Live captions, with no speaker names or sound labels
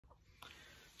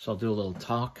So I'll do a little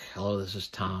talk. Hello, this is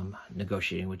Tom,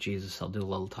 Negotiating with Jesus. I'll do a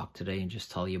little talk today and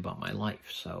just tell you about my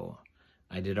life. So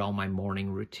I did all my morning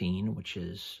routine, which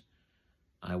is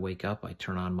I wake up, I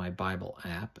turn on my Bible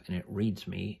app, and it reads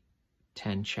me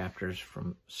 10 chapters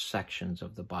from sections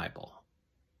of the Bible.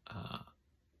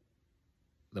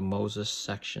 The Moses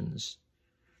sections,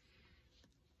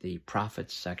 the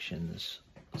prophets sections,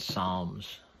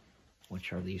 Psalms,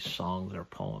 which are these songs or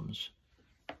poems,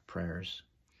 prayers.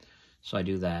 So I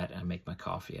do that. I make my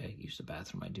coffee. I use the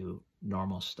bathroom. I do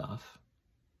normal stuff.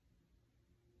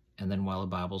 And then while the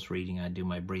Bible's reading, I do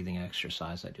my breathing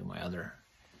exercise. I do my other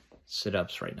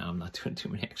sit-ups. Right now, I'm not doing too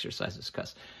many exercises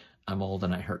because I'm old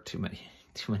and I hurt too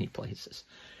many places.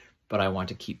 But I want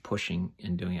to keep pushing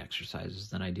and doing exercises.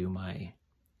 Then I do my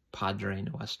Padre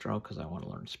Nuestro because I want to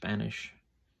learn Spanish.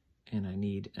 And I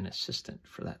need an assistant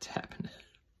for that to happen.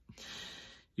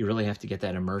 You really have to get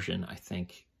that immersion, I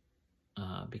think,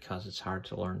 because it's hard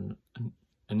to learn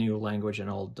a new language, an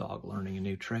old dog learning a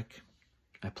new trick.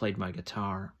 I played my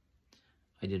guitar,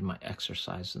 I did my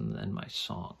exercise, and then my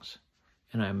songs.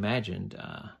 And I imagined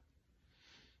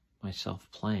myself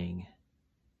playing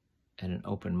at an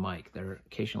open mic.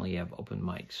 Occasionally you have open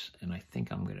mics, and I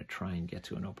think I'm going to try and get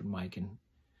to an open mic. And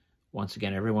once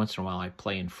again, every once in a while I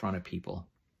play in front of people,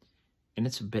 and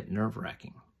it's a bit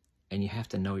nerve-wracking. And you have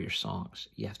to know your songs.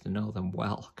 You have to know them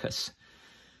well because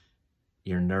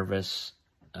you're nervous,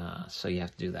 so you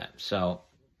have to do that. So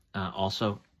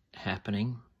also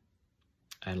happening,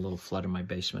 I had a little flood in my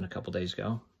basement a couple days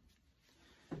ago.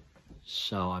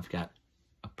 So I've got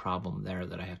a problem there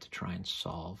that I have to try and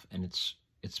solve. And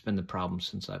it's been the problem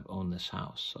since I've owned this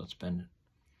house. So it's been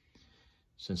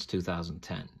since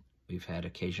 2010. We've had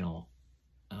occasional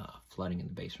flooding in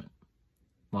the basement,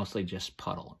 mostly just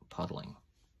puddling.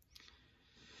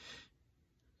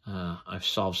 I've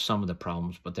solved some of the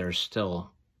problems, but there's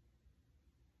still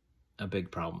a big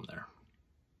problem there.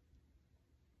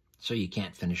 So you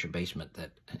can't finish a basement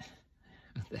that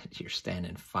you're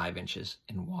standing 5 inches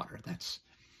in water.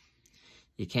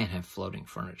 You can't have floating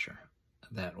furniture.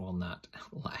 That will not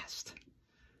last.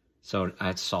 So I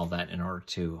had to solve that in order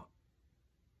to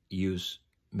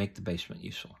make the basement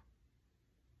useful.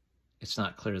 It's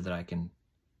not clear that I can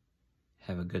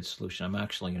have a good solution. I'm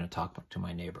actually going to talk to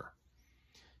my neighbor,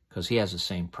 because he has the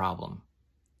same problem,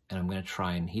 and I'm going to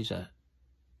try. And he's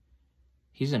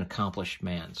an accomplished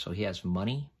man, so he has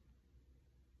money,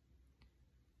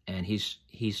 and he's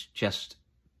just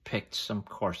picked some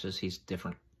courses. He's a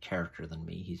different character than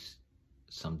me. He's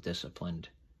some disciplined,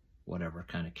 whatever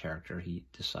kind of character. He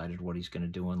decided what he's going to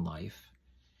do in life,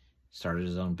 started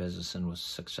his own business, and was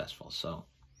successful. So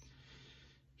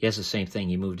he has the same thing.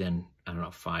 He moved in, I don't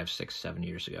know, 5, 6, 7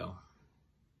 years ago.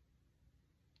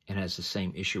 It has the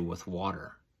same issue with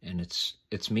water, and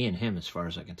it's me and him as far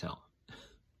as I can tell.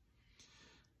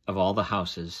 Of all the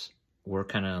houses, we're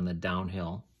kind of on the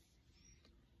downhill,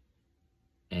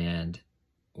 and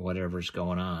whatever's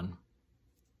going on,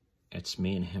 it's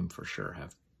me and him for sure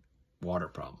have water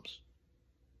problems.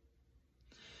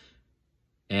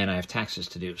 And I have taxes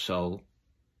to do, so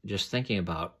just thinking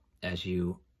about as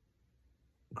you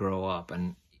grow up,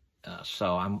 and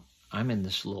so I'm in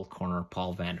this little corner,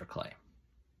 Paul Vanderklay.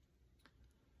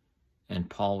 And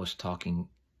Paul was talking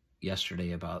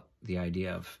yesterday about the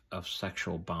idea of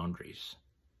sexual boundaries.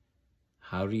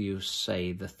 How do you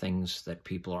say the things that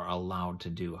people are allowed to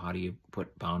do? How do you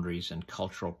put boundaries and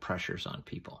cultural pressures on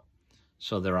people?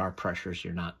 So there are pressures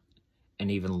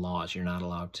and even laws. You're not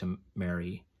allowed to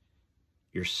marry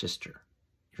your sister.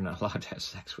 You're not allowed to have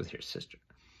sex with your sister.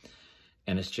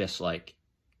 And it's just like,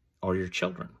 or your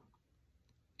children.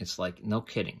 It's like, no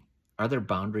kidding. Are there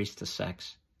boundaries to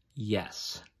sex?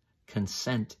 Yes.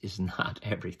 Consent is not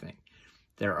everything.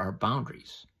 There are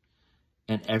boundaries.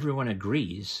 And everyone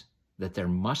agrees that there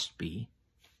must be,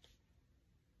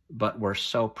 but we're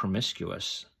so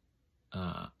promiscuous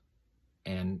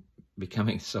and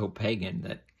becoming so pagan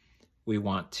that we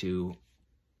want to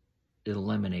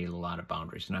eliminate a lot of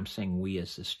boundaries. And I'm saying we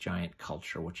as this giant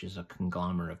culture, which is a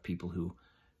conglomerate of people who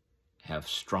have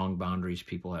strong boundaries,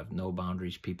 people who have no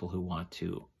boundaries, people who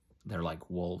they're like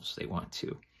wolves, they want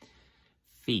to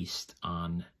feast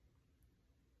on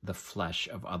the flesh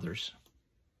of others.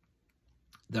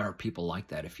 There are people like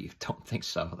that. If you don't think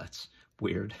so, that's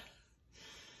weird.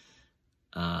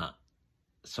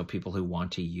 So people who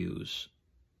want to use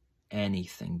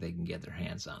anything they can get their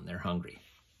hands on, they're hungry,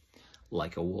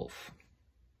 like a wolf.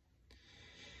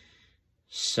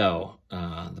 So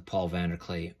the Paul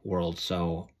Vanderklay world.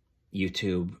 So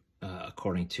YouTube,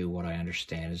 according to what I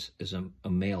understand, is a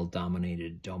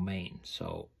male-dominated domain.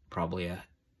 So probably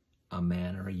a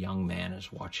man or a young man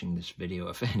is watching this video,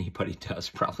 if anybody does,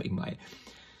 probably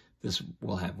this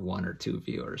will have 1 or 2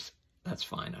 viewers. That's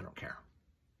fine, I don't care.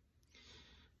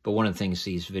 But one of the things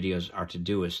these videos are to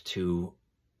do is to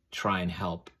try and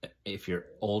help, if you're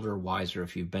older, wiser,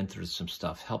 if you've been through some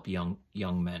stuff, help young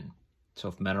men. So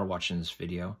if men are watching this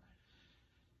video,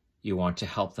 you want to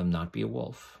help them not be a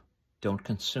wolf. Don't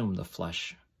consume the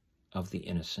flesh of the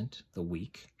innocent, the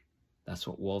weak. That's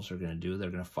what wolves are going to do.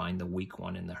 They're going to find the weak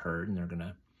one in the herd, and they're going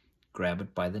to grab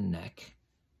it by the neck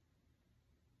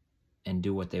and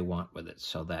do what they want with it.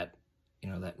 So that,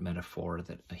 that metaphor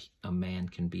that a man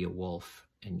can be a wolf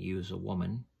and use a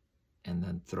woman and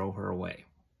then throw her away.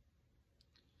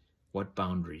 What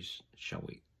boundaries shall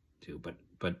we do?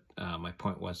 But my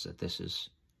point was that this is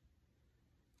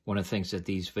one of the things that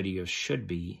these videos should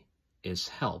be, is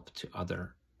help to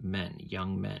other men,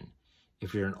 young men.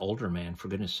 If you're an older man, for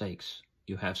goodness sakes,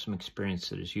 you have some experience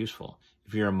that is useful.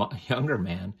 If you're a younger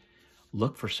man,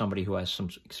 look for somebody who has some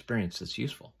experience that's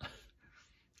useful.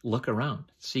 Look around,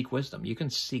 seek wisdom. You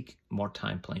can seek more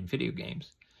time playing video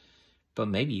games, but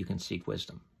maybe you can seek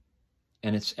wisdom.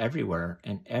 And it's everywhere,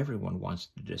 and everyone wants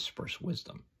to disperse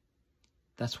wisdom.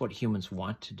 That's what humans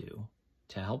want to do,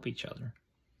 to help each other.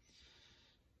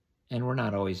 And we're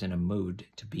not always in a mood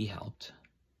to be helped,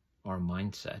 or a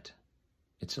mindset.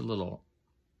 It's a little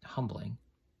humbling.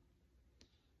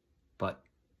 But,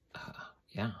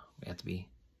 yeah, we have to be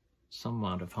some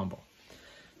amount of humble.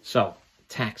 So,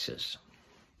 taxes.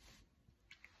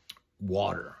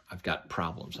 Water. I've got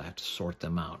problems. I have to sort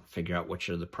them out, figure out which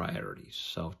are the priorities.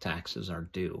 So, taxes are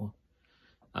due.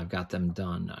 I've got them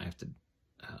done. I have to,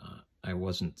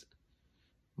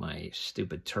 my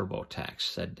stupid TurboTax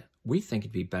said, we think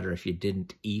it'd be better if you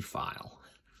didn't e-file.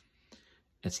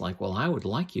 It's like, well, I would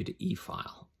like you to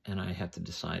e-file. And I have to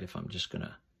decide if I'm just going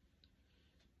to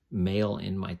mail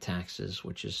in my taxes,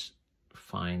 which is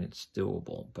fine, it's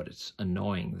doable, but it's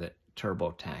annoying that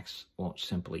TurboTax won't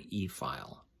simply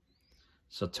e-file.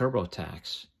 So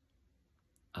TurboTax,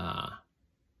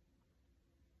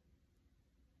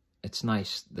 it's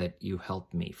nice that you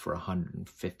helped me for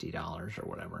 $150 or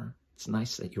whatever. It's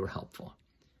nice that you were helpful.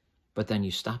 But then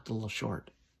you stopped a little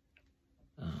short.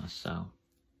 So,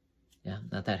 yeah,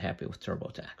 not that happy with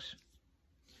TurboTax.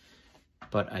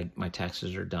 But my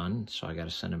taxes are done, so I got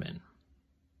to send them in.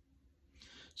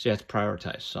 So you have to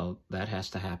prioritize. So that has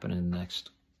to happen in the next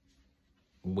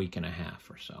week and a half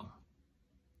or so.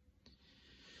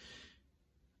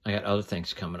 I got other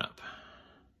things coming up.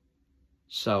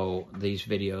 So these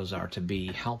videos are to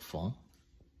be helpful,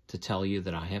 to tell you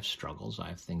that I have struggles, I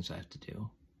have things I have to do.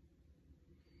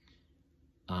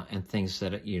 And things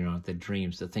that, the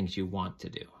dreams, the things you want to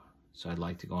do. So I'd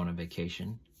like to go on a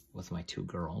vacation with my 2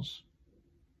 girls.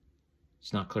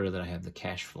 It's not clear that I have the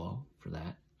cash flow for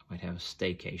that. I might have a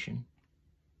staycation.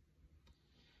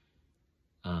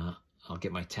 I'll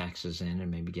get my taxes in and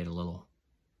maybe get a little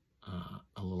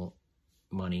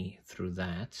money through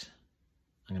that.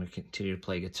 I'm going to continue to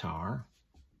play guitar.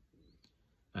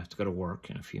 I have to go to work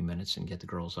in a few minutes and get the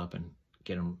girls up and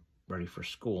get them ready for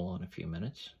school in a few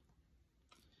minutes.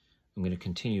 I'm going to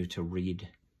continue to read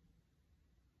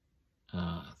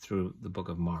through the book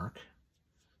of Mark.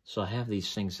 So I have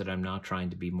these things that I'm now trying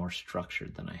to be more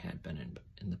structured than I had been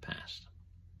in the past.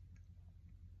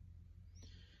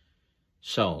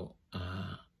 So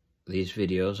these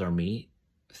videos are me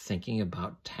thinking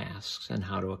about tasks and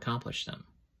how to accomplish them.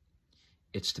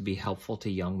 It's to be helpful to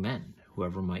young men,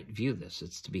 whoever might view this.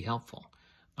 It's to be helpful.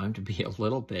 I'm to be a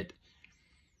little bit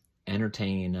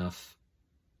entertaining enough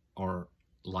or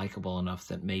likable enough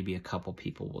that maybe a couple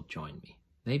people will join me.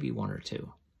 Maybe 1 or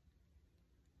 2.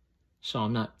 So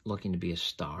I'm not looking to be a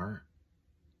star,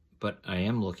 but I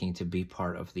am looking to be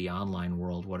part of the online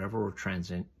world, whatever we're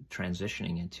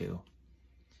transitioning into.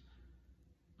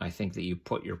 I think that you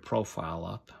put your profile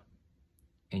up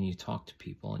and you talk to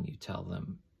people and you tell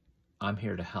them, I'm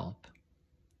here to help.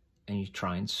 And you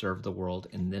try and serve the world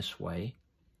in this way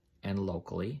and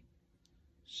locally.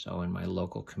 So in my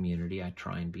local community, I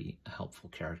try and be a helpful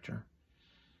character.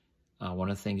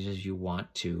 One of the things is you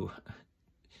want to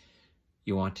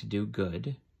do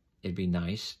good. It'd be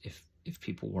nice if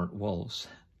people weren't wolves,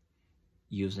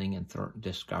 using and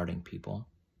discarding people.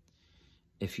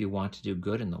 If you want to do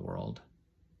good in the world,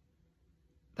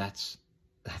 that's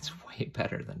way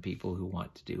better than people who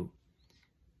want to do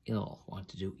ill, want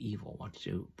to do evil, want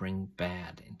to bring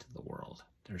bad into the world.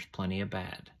 There's plenty of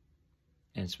bad,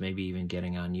 and it's maybe even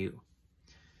getting on you.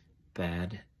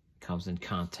 Bad comes in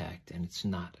contact, and it's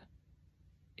not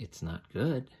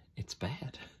good, it's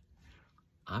bad,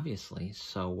 obviously.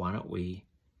 So why don't we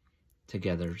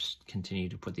together continue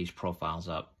to put these profiles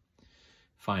up,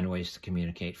 Find ways to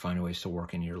communicate. Find ways to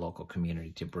work in your local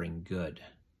community to bring good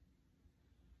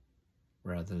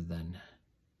rather than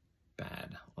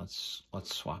bad. Let's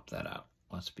swap that out.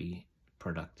 Let's be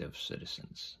productive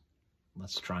citizens.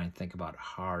 Let's try and think about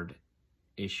hard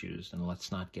issues, and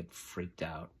let's not get freaked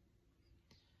out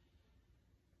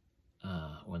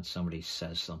when somebody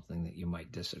says something that you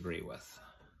might disagree with.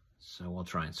 So we'll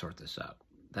try and sort this out.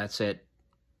 That's it.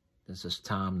 This is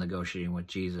Tom negotiating with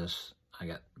Jesus. I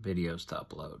got videos to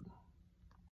upload.